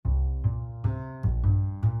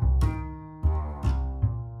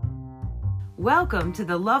Welcome to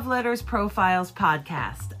the Love Letters Profiles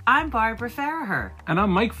podcast. I'm Barbara Farraher. And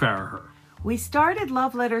I'm Mike Farraher. We started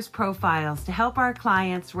Love Letters Profiles to help our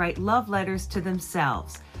clients write love letters to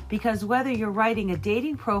themselves. Because whether you're writing a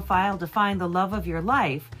dating profile to find the love of your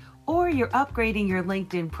life, or you're upgrading your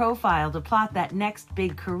LinkedIn profile to plot that next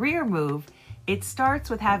big career move, it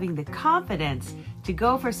starts with having the confidence to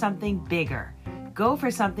go for something bigger. Go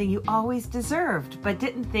for something you always deserved but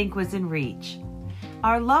didn't think was in reach.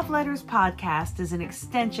 Our Love Letters podcast is an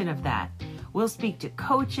extension of that. We'll speak to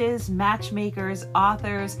coaches, matchmakers,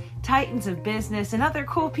 authors, titans of business, and other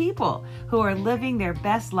cool people who are living their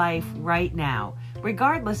best life right now,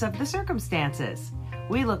 regardless of the circumstances.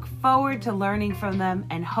 We look forward to learning from them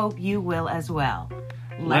and hope you will as well.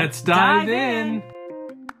 Let's dive in.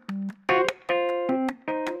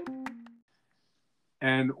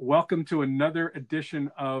 And welcome to another edition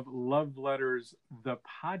of Love Letters, the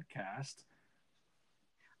podcast.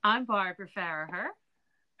 I'm Barbara Farraher.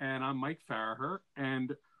 And I'm Mike Farraher.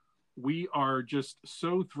 And we are just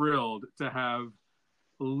so thrilled to have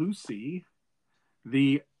Lucie,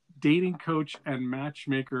 the dating coach and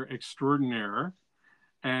matchmaker extraordinaire.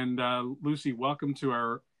 And Lucie, welcome to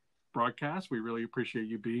our broadcast. We really appreciate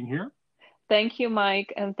you being here. Thank you,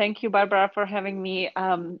 Mike. And thank you, Barbara, for having me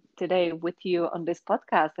today with you on this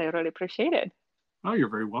podcast. I really appreciate it. Oh, you're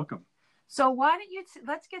very welcome. So why don't you,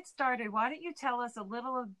 let's get started. Why don't you tell us a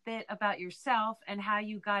little bit about yourself and how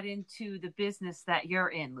you got into the business that you're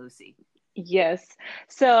in, Lucie? Yes.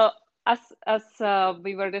 So as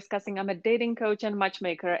we were discussing, I'm a dating coach and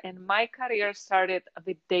matchmaker, and my career started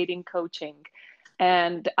with dating coaching.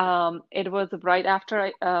 And it was right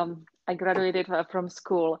after I graduated from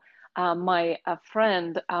school. My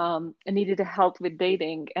friend needed help with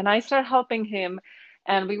dating, and I started helping him,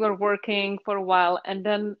 and we were working for a while. And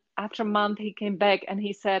then after a month, he came back and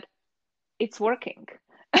he said, "It's working."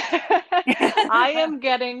 I am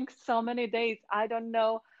getting so many dates. I don't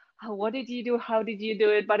know, what did you do? How did you do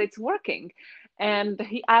it? But it's working. And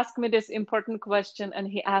he asked me this important question, and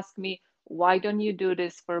he asked me, "Why don't you do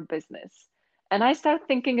this for business?" And I started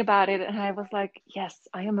thinking about it, and I was like, yes,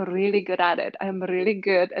 I am really good at it. I'm really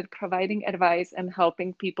good at providing advice and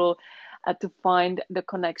helping people to find the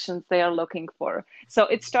connections they are looking for. So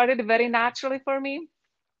it started very naturally for me.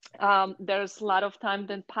 There's a lot of time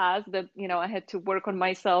that passed that, I had to work on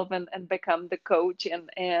myself and become the coach.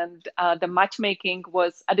 And the matchmaking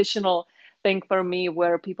was additional thing for me,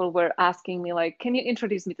 where people were asking me, like, can you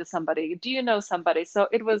introduce me to somebody? Do you know somebody? So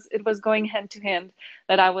it was going hand to hand,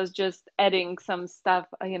 that I was just adding some stuff,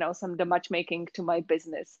 the matchmaking to my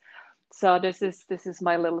business. So this is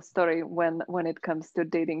my little story when it comes to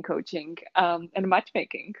dating coaching and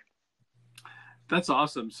matchmaking. That's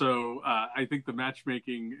awesome. So I think the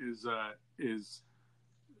matchmaking is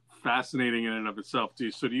fascinating in and of itself. Do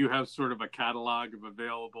you have sort of a catalog of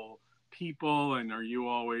available people, and are you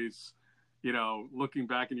always, looking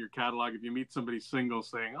back in your catalog, if you meet somebody single,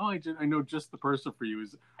 saying, "Oh, I know just the person for you"?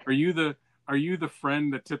 Are you the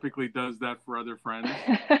friend that typically does that for other friends?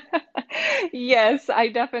 Yes, I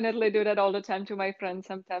definitely do that all the time to my friends.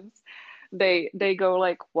 Sometimes they go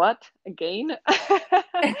like, "What again?"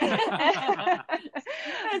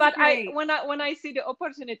 But when I see the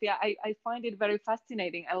opportunity, I find it very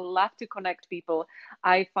fascinating. I love to connect people.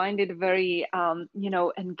 I find it very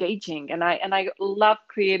engaging, and I love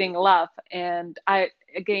creating love. And I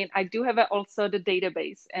do have also the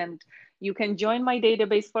database, and you can join my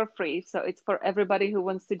database for free. So it's for everybody who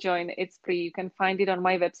wants to join. It's free. You can find it on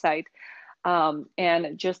my website.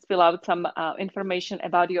 And just fill out some information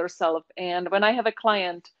about yourself. And when I have a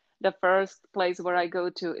client, the first place where I go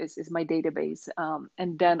to is my database.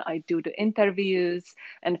 And then I do the interviews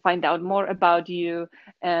and find out more about you.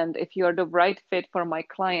 And if you're the right fit for my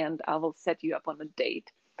client, I will set you up on a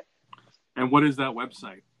date. And what is that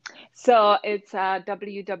website? So it's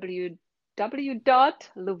www.luvidya,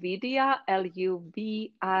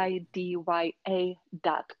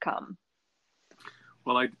 LUVIDYA.com.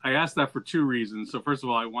 Well, I asked that for two reasons. So first of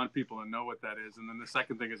all, I want people to know what that is. And then the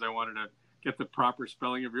second thing is I wanted to get the proper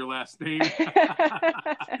spelling of your last name. So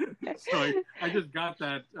I just got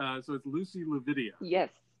that. So it's Lucie Luvidya. Yes.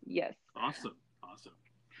 Awesome.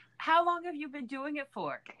 How long have you been doing it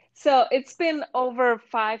for? So it's been over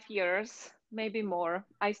 5 years, maybe more.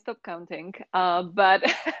 I stopped counting. But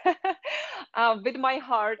with my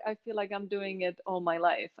heart, I feel like I'm doing it all my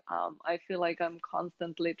life. I feel like I'm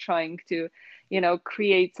constantly trying to,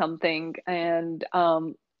 create something. And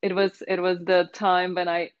it was the time when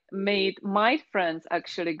I made my friends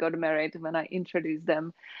actually got married, when I introduced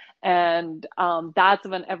them. And that's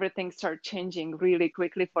when everything started changing really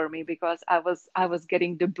quickly for me, because I was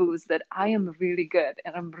getting the boost that I am really good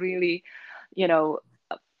and I'm really you know,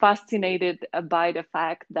 fascinated by the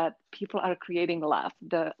fact that people are creating love.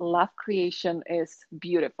 The love creation is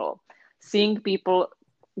beautiful. Seeing people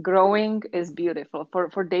growing is beautiful.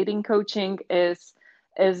 For dating coaching is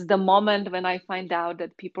the moment when I find out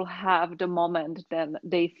that people have the moment, then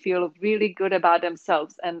they feel really good about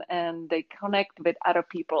themselves and they connect with other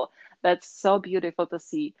people. That's so beautiful to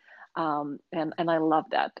see. And I love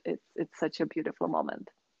that. It's such a beautiful moment.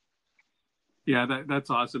 Yeah,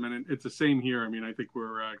 that's awesome. And it's the same here. I mean, I think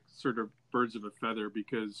we're sort of birds of a feather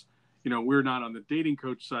because, we're not on the dating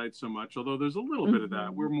coach side so much, although there's a little bit of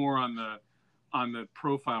that. We're more on the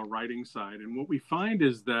profile writing side. And what we find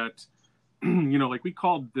is that, like we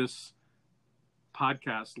called this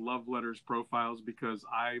podcast Love Letters Profiles because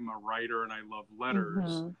I'm a writer and I love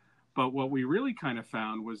letters. But what we really kind of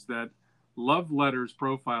found was that Love Letters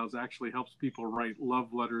Profiles actually helps people write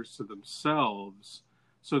love letters to themselves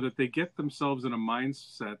so that they get themselves in a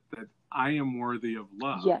mindset that I am worthy of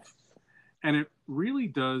love. Yes. And it really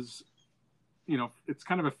does, it's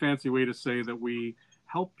kind of a fancy way to say that we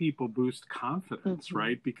help people boost confidence,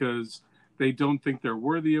 right? Because they don't think they're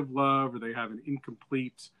worthy of love or they have an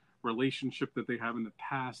incomplete relationship that they have in the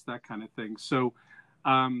past, that kind of thing. So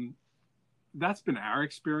that's been our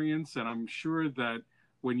experience. And I'm sure that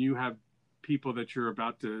when you have people that you're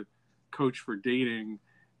about to coach for dating,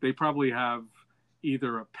 they probably have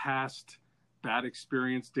either a past bad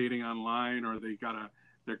experience dating online or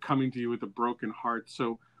they're coming to you with a broken heart.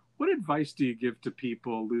 So what advice do you give to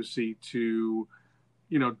people, Lucie, to,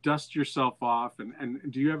 dust yourself off? And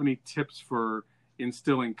do you have any tips for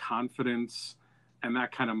instilling confidence and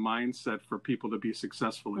that kind of mindset for people to be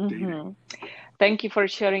successful in dating? Thank you for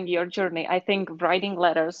sharing your journey. I think writing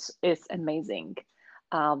letters is amazing.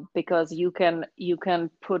 Because you can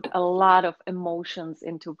put a lot of emotions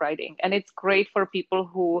into writing, and it's great for people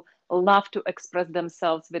who love to express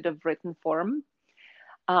themselves with a written form.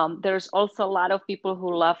 There's also a lot of people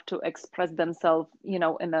who love to express themselves, in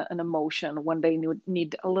an emotion when they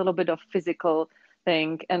need a little bit of physical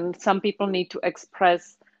thing, and some people need to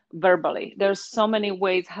express verbally. There's so many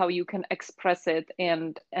ways how you can express it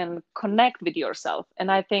and connect with yourself,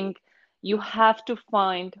 and I think you have to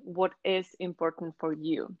find what is important for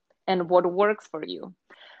you and what works for you.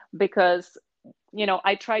 Because,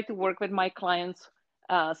 I try to work with my clients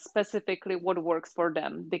specifically what works for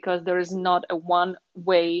them, because there is not a one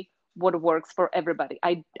way what works for everybody.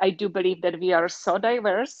 I do believe that we are so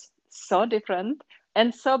diverse, so different,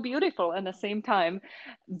 and so beautiful at the same time.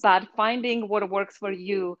 But finding what works for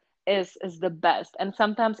you is the best. And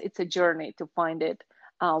sometimes it's a journey to find it,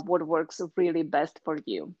 what works really best for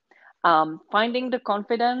you. Finding the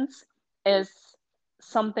confidence is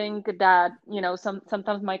something that,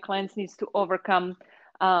 sometimes my clients needs to overcome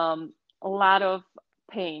a lot of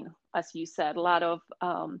pain, as you said, a lot of,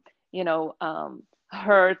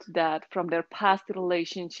 hurt that from their past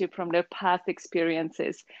relationship, from their past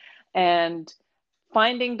experiences. And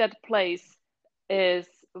finding that place is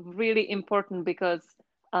really important because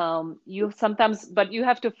you sometimes, but you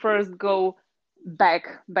have to first go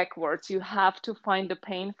backwards. You have to find the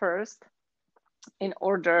pain first in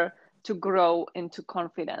order to grow into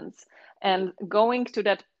confidence. And going to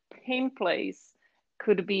that pain place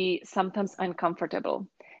could be sometimes uncomfortable.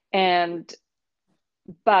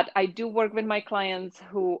 But I do work with my clients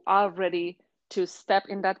who are ready to step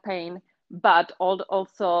in that pain, but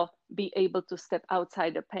also be able to step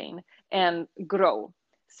outside the pain and grow.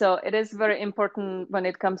 So it is very important when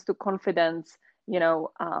it comes to confidence,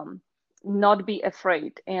 not be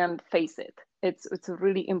afraid and face it. It's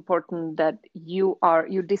really important that you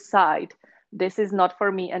decide this is not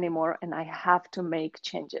for me anymore and I have to make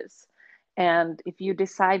changes. And if you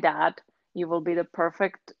decide that, you will be the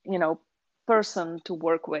perfect, person to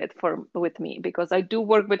work with me, because I do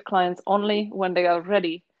work with clients only when they are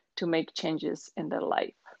ready to make changes in their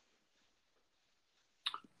life.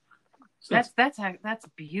 That's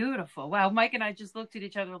beautiful. Wow, Mike and I just looked at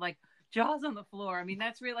each other like jaws on the floor. I mean,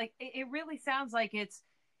 that's really like it really sounds like it's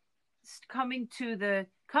coming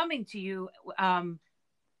to you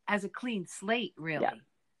as a clean slate, really. Yeah.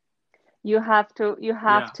 You have to,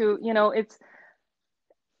 it's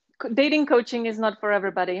dating coaching is not for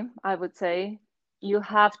everybody, I would say. You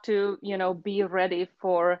have to, be ready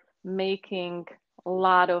for making a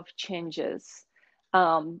lot of changes.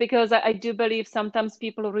 Because I do believe sometimes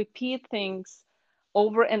people repeat things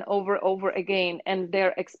over and over again, and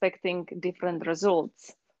they're expecting different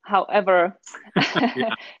results. However,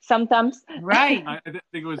 sometimes right. I think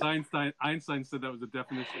it was Einstein. Einstein said that was the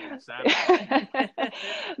definition of insanity.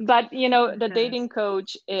 But the dating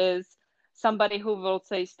coach is somebody who will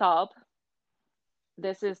say stop.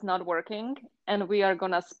 this is not working, and we are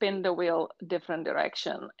going to spin the wheel different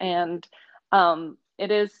direction. And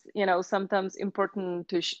it is, sometimes important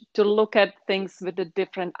to look at things with a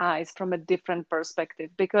different eyes, from a different perspective,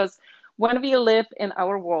 because when we live in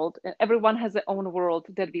our world, everyone has their own world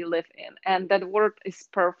that we live in, and that world is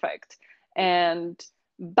perfect.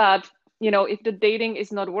 But if the dating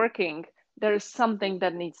is not working, there is something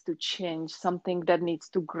that needs to change, something that needs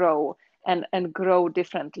to grow, and grow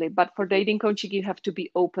differently. But for dating coaching, you have to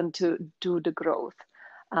be open to do the growth.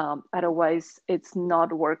 Otherwise, it's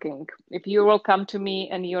not working. If you will come to me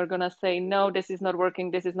and you're going to say, no, this is not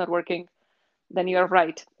working, this is not working, then you're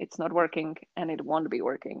right. It's not working, and it won't be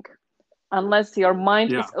working. Unless your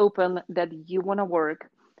mind is open that you want to work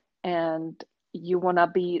and you want to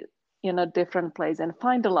be in a different place and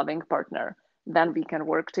find a loving partner, then we can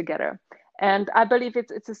work together. And I believe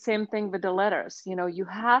it's the same thing with the letters. You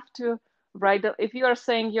have to write, if you are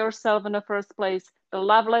saying yourself in the first place, the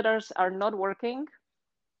love letters are not working,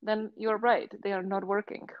 then you're right. They are not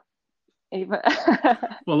working. Even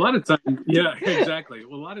Well, a lot of times, yeah, exactly.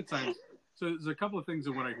 Well, a lot of times, so there's a couple of things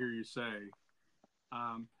in what I hear you say.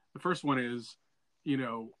 The first one is,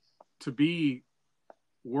 to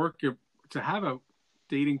have a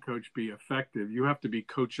dating coach be effective, you have to be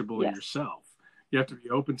coachable yourself. You have to be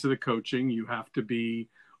open to the coaching. You have to be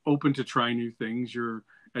open to try new things.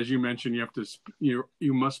 As you mentioned, you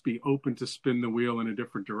must be open to spin the wheel in a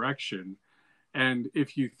different direction. And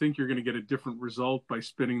if you think you're going to get a different result by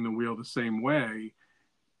spinning the wheel the same way,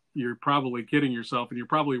 you're probably kidding yourself, and you're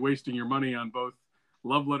probably wasting your money on both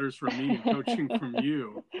love letters from me and coaching from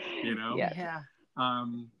you. Yeah.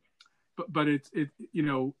 But it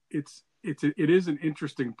is an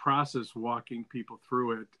interesting process walking people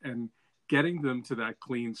through it and getting them to that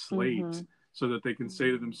clean slate, so that they can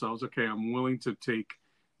say to themselves, okay, I'm willing to take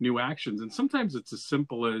new actions. And sometimes it's as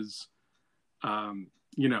simple as,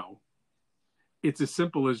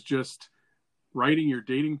 just writing your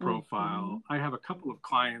dating profile. I have a couple of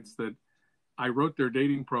clients that I wrote their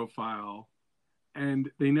dating profile and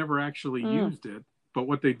they never actually used it. But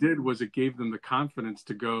what they did was it gave them the confidence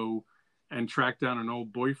to go and track down an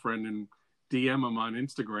old boyfriend and DM him on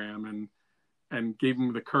Instagram, and gave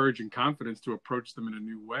them the courage and confidence to approach them in a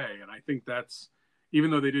new way. And I think that's, even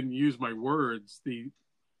though they didn't use my words, the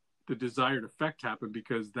desired effect happened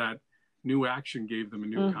because that new action gave them a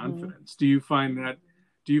new confidence. Do you find that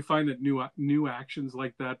new actions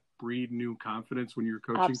like that breed new confidence when you're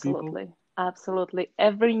coaching people? Absolutely.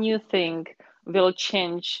 Every new thing will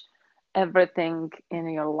change everything in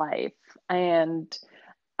your life. And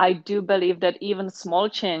I do believe that even small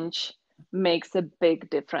change makes a big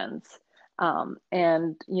difference.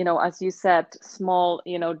 And, as you said, small,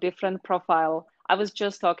 different profile. I was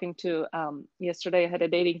just talking to, yesterday I had a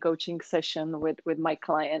dating coaching session with my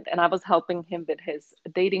client, and I was helping him with his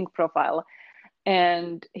dating profile.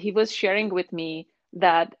 And he was sharing with me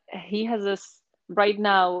that he has right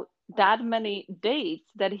now that many dates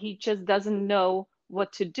that he just doesn't know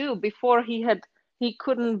what to do. Before he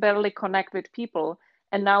couldn't barely connect with people.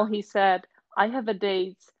 And now he said, I have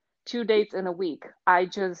 2 dates in a week. I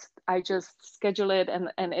just schedule it,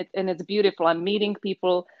 and it's beautiful. I'm meeting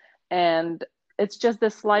people, and it's just the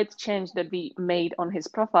slight change that we made on his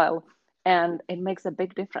profile, and it makes a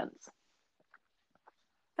big difference.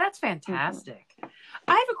 That's fantastic.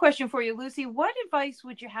 I have a question for you, Lucie. What advice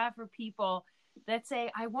would you have for people that say,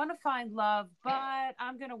 I want to find love, but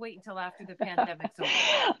I'm going to wait until after the pandemic's over?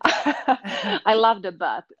 I love the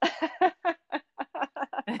but.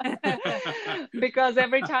 Because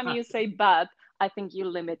every time you say but, I think you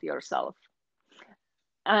limit yourself.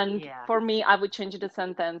 And for me, I would change the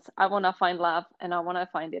sentence. I want to find love, and I want to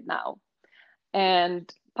find it now.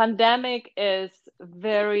 And pandemic is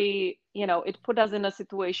very, it put us in a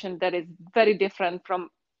situation that is very different from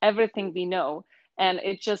everything we know. And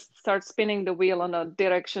it just starts spinning the wheel in a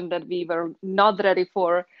direction that we were not ready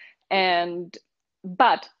for.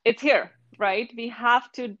 But it's here, right? We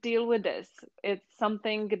have to deal with this. It's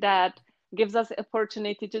something that gives us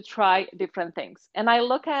opportunity to try different things. And I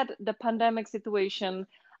look at the pandemic situation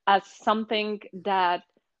as something that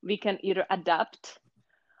we can either adapt,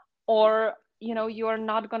 or you are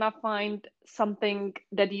not going to find something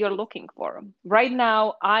that you're looking for. Right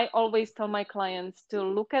now, I always tell my clients to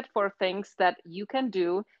look at for things that you can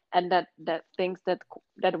do, and that things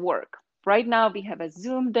that work. Right now, we have a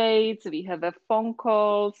Zoom dates, we have a phone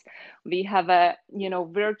calls, we have a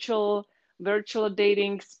virtual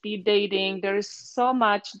dating, speed dating. There is so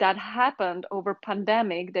much that happened over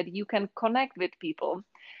pandemic that you can connect with people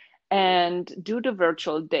and do the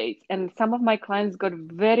virtual dates. And some of my clients got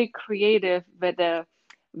very creative with the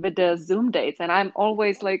Zoom dates. And I'm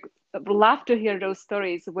always like, love to hear those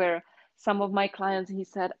stories where some of my clients, he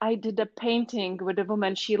said, I did a painting with a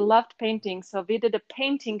woman. She loved painting. So we did a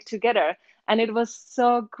painting together and it was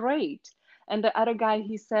so great. And the other guy,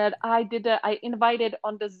 he said, I invited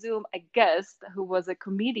on the Zoom a guest who was a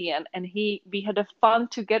comedian and we had a fun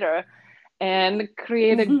together and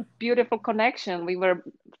created beautiful connection. We were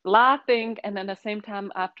laughing, and then at the same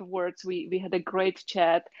time afterwards, we had a great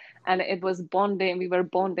chat, and it was bonding. We were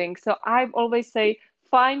bonding. So I always say,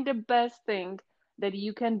 find the best thing that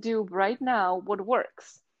you can do right now, what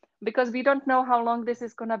works, because we don't know how long this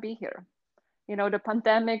is gonna be here. You know, the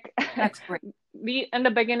pandemic. That's great. We in the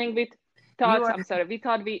beginning we thought, I'm sorry, we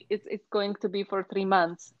thought it's going to be for 3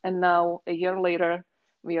 months, and now a year later,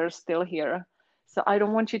 we are still here. So I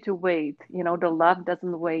don't want you to wait. You know, the love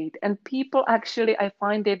doesn't wait. And people actually, I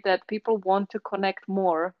find it that people want to connect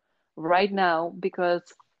more right now because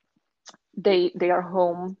they are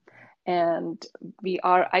home and we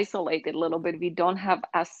are isolated a little bit. We don't have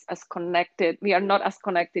as connected. We are not as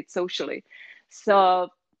connected socially. So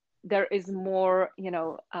there is more,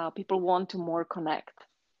 people want to more connect.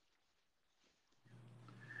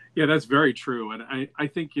 Yeah, that's very true. And I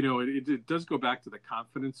think, it does go back to the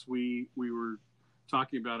confidence we were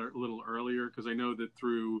talking about it a little earlier, because I know that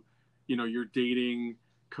through, your dating,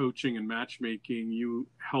 coaching, and matchmaking, you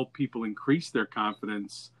help people increase their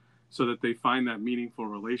confidence so that they find that meaningful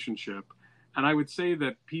relationship. And I would say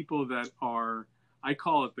that people that are, I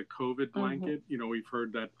call it the COVID blanket. Mm-hmm. We've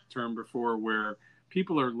heard that term before, where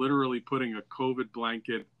people are literally putting a COVID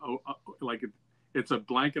blanket, like it's a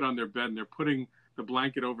blanket on their bed, and they're putting the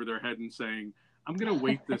blanket over their head and saying, I'm going to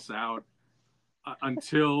wait this out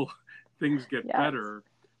until things get better.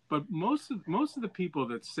 But most of the people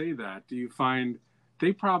that say that, do you find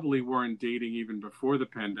they probably weren't dating even before the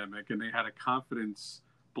pandemic, and they had a confidence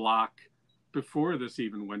block before this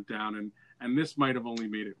even went down, and this might have only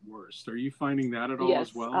made it worse. Are you finding that at all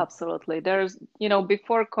as well? Yes, absolutely. There's,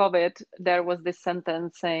 before COVID, there was this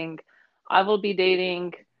sentence saying, I will be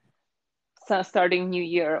dating starting new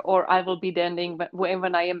year, or I will be dating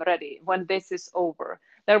when I am ready, when this is over.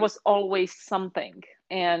 There was always something.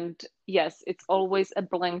 And yes, it's always a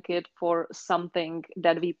blanket for something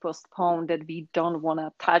that we postpone, that we don't want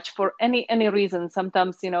to touch for any reason.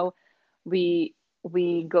 Sometimes, we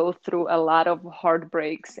go through a lot of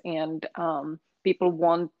heartbreaks, and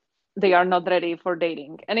they are not ready for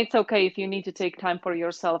dating. And it's okay if you need to take time for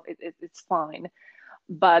yourself, it's fine.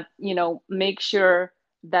 But, make sure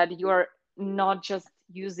that you are not just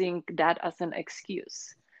using that as an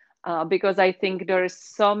excuse. Because I think there is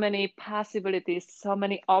so many possibilities, so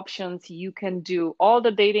many options you can do. All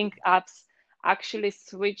the dating apps actually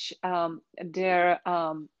switch their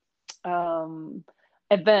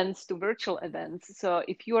events to virtual events. So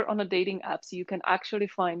if you are on a dating apps, you can actually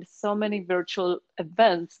find so many virtual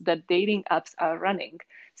events that dating apps are running.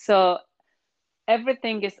 So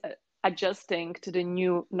everything is adjusting to the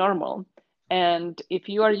new normal. And if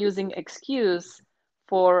you are using excuse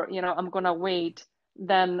for, I'm going to wait,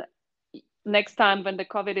 then next time when the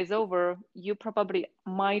COVID is over, you probably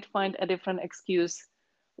might find a different excuse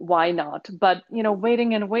why not. But,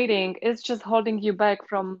 waiting and waiting is just holding you back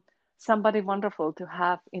from somebody wonderful to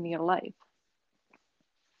have in your life.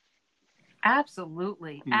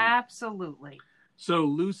 Absolutely. Absolutely. So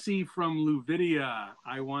Lucie from Luvidya,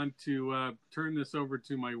 I want to turn this over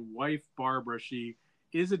to my wife, Barbara. She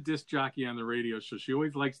is a disc jockey on the radio, so she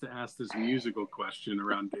always likes to ask this musical question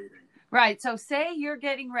around dating. Right. So say you're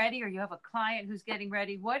getting ready, or you have a client who's getting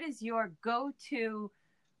ready. What is your go-to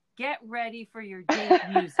get ready for your date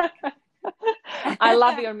music? I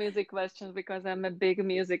love your music questions because I'm a big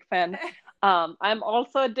music fan. I'm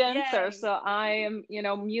also a dancer. Yay. So I am,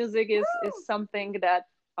 music is something that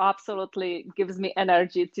absolutely gives me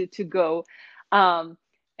energy to go.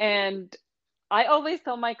 And I always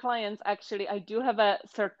tell my clients, actually, I do have a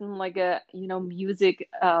certain music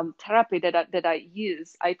therapy that I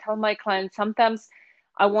use. I tell my clients, sometimes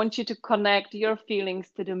I want you to connect your feelings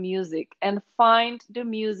to the music and find the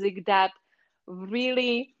music that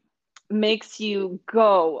really makes you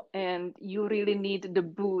go, and you really need the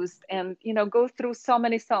boost, and go through so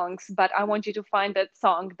many songs, but I want you to find that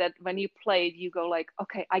song that when you play it, you go like,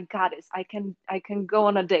 okay, I got this, I can go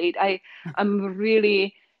on a date, I'm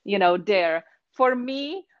really there. For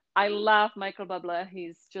me, I love Michael Bublé.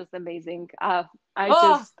 He's just amazing.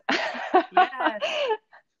 Yes.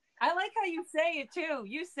 I like how you say it too.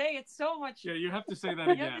 You say it so much. Yeah, you have to say that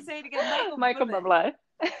again. You have to say it again. Michael Bublé.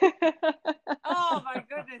 Oh my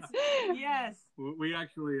goodness! Yes. We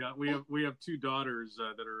actually we have two daughters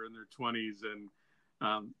that are in their 20s,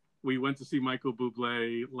 and we went to see Michael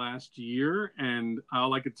Bublé last year, and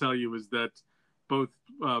all I could tell you is that both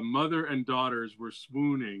mother and daughters were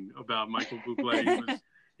swooning about Michael Bublé.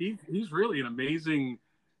 He's really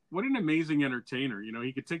what an amazing entertainer. You know,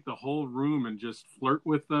 he could take the whole room and just flirt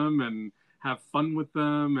with them and have fun with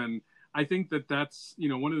them. And I think that's, you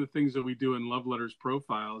know, one of the things that we do in Love Letters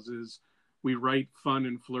Profiles is we write fun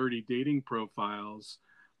and flirty dating profiles.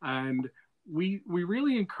 And we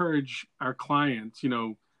really encourage our clients, you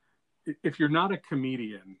know, if you're not a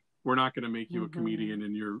comedian, we're not going to make you a comedian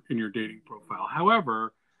in your dating profile.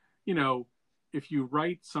 However, you know, if you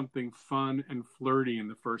write something fun and flirty in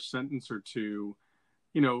the first sentence or two,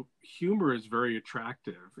 you know, humor is very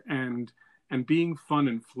attractive, and being fun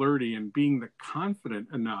and flirty and being the confident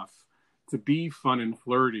enough to be fun and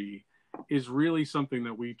flirty is really something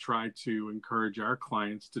that we try to encourage our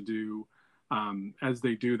clients to do as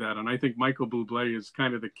they do that. And I think Michael Bublé is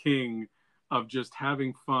kind of the king of just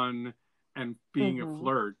having fun and being a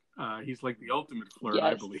flirt. He's like the ultimate flirt, yes.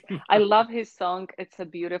 I believe. I love his song, It's a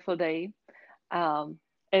Beautiful Day.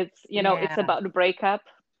 It's, you know, it's about a breakup.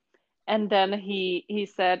 And then he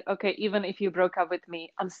said, okay, even if you broke up with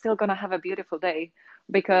me, I'm still going to have a beautiful day,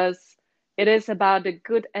 because it is about the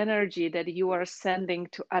good energy that you are sending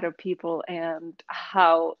to other people and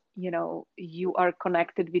how, you know, you are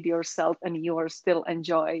connected with yourself and you are still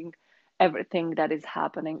enjoying everything that is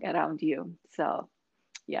happening around you. So,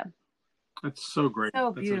 yeah. That's so great.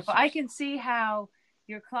 So beautiful. I can see how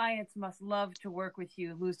your clients must love to work with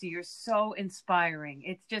you, Lucie. You're so inspiring.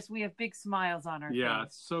 It's just, we have big smiles on our face. Yeah,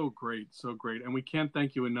 it's so great. So great. And we can't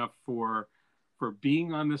thank you enough for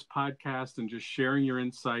being on this podcast and just sharing your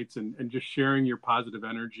insights and just sharing your positive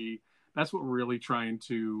energy. That's what we're really trying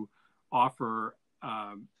to offer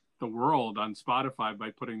the world on Spotify by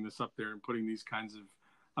putting this up there and putting these kinds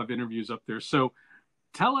of interviews up there. So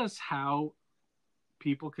tell us how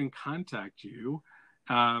people can contact you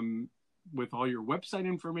with all your website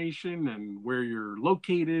information and where you're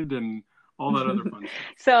located and all that other fun stuff.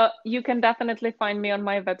 So you can definitely find me on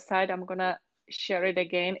my website. I'm going to share it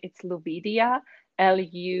again. It's Luvidya,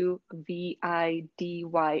 Luvidya.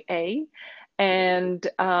 And,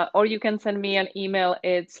 or you can send me an email.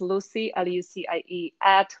 It's Lucie, Lucie,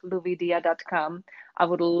 @luvidya.com. I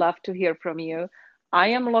would love to hear from you. I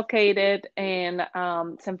am located in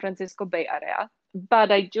San Francisco Bay Area,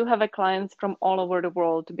 but I do have clients from all over the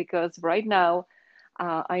world, because right now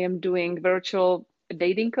I am doing virtual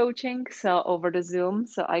dating coaching, so over the Zoom,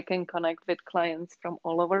 so I can connect with clients from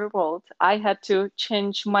all over the world. I had to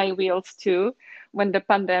change my wheels too when the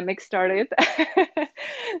pandemic started.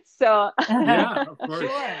 So yeah, of course.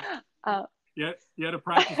 You had to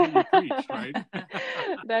practice what you preach, right?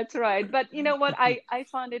 That's right. But you know what? I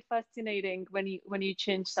found it fascinating when you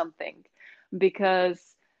change something, because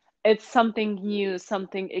it's something new,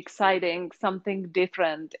 something exciting, something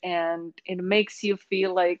different, and it makes you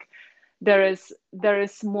feel like there is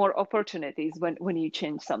more opportunities when you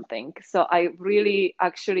change something. So I really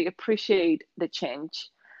actually appreciate the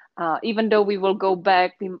change, even though we will go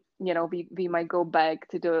back. We might go back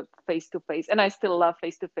to the face-to-face, and I still love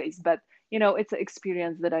face-to-face, but you know, it's an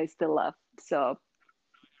experience that I still love. So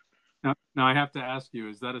now I have to ask you,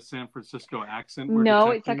 is that a San Francisco accent?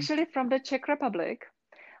 No, it's actually from the Czech Republic.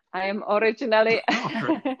 I am originally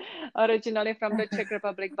originally from the Czech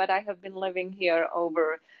Republic, but I have been living here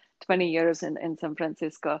over 20 years in San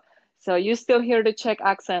Francisco. So you still hear the Czech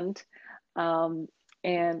accent, and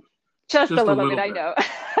just a little bit, I know.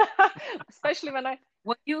 Especially when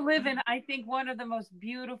you live in, I think, one of the most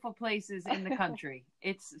beautiful places in the country.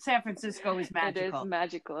 San Francisco is magical. It is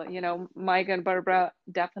magical. You know, Mike and Barbara,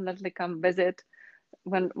 definitely come visit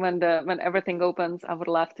when everything opens. I would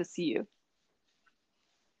love to see you.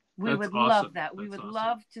 We would love that. We would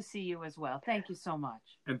love to see you as well. Thank you so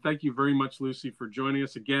much. And thank you very much, Lucie, for joining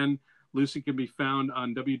us again. Lucie can be found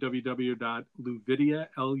on www.luvidya,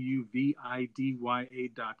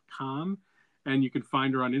 LUVIDYA.com. And you can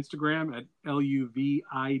find her on Instagram at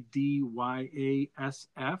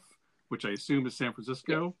LUVIDYASF, which I assume is San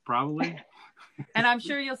Francisco, probably. And I'm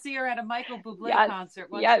sure you'll see her at a Michael Bublé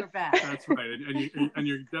concert once we're back. That's right. And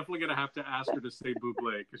you're definitely going to have to ask her to say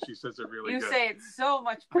Bublé, because she says it really good. You say it so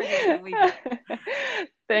much prettier than we do.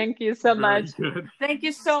 Thank you so much. Good. Thank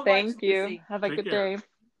you so much. Thank you. Lucie. Have a good day.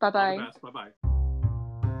 Bye-bye. All the best. Bye-bye.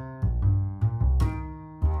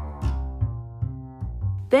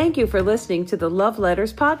 Thank you for listening to the Love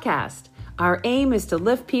Letters podcast. Our aim is to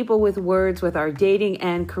lift people with words with our dating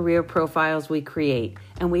and career profiles we create,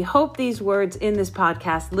 and we hope these words in this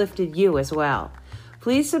podcast lifted you as well.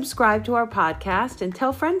 Please subscribe to our podcast and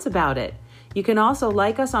tell friends about it. You can also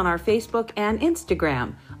like us on our Facebook and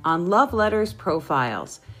Instagram on Love Letters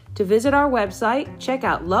Profiles. To visit our website, check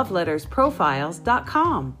out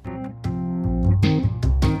lovelettersprofiles.com.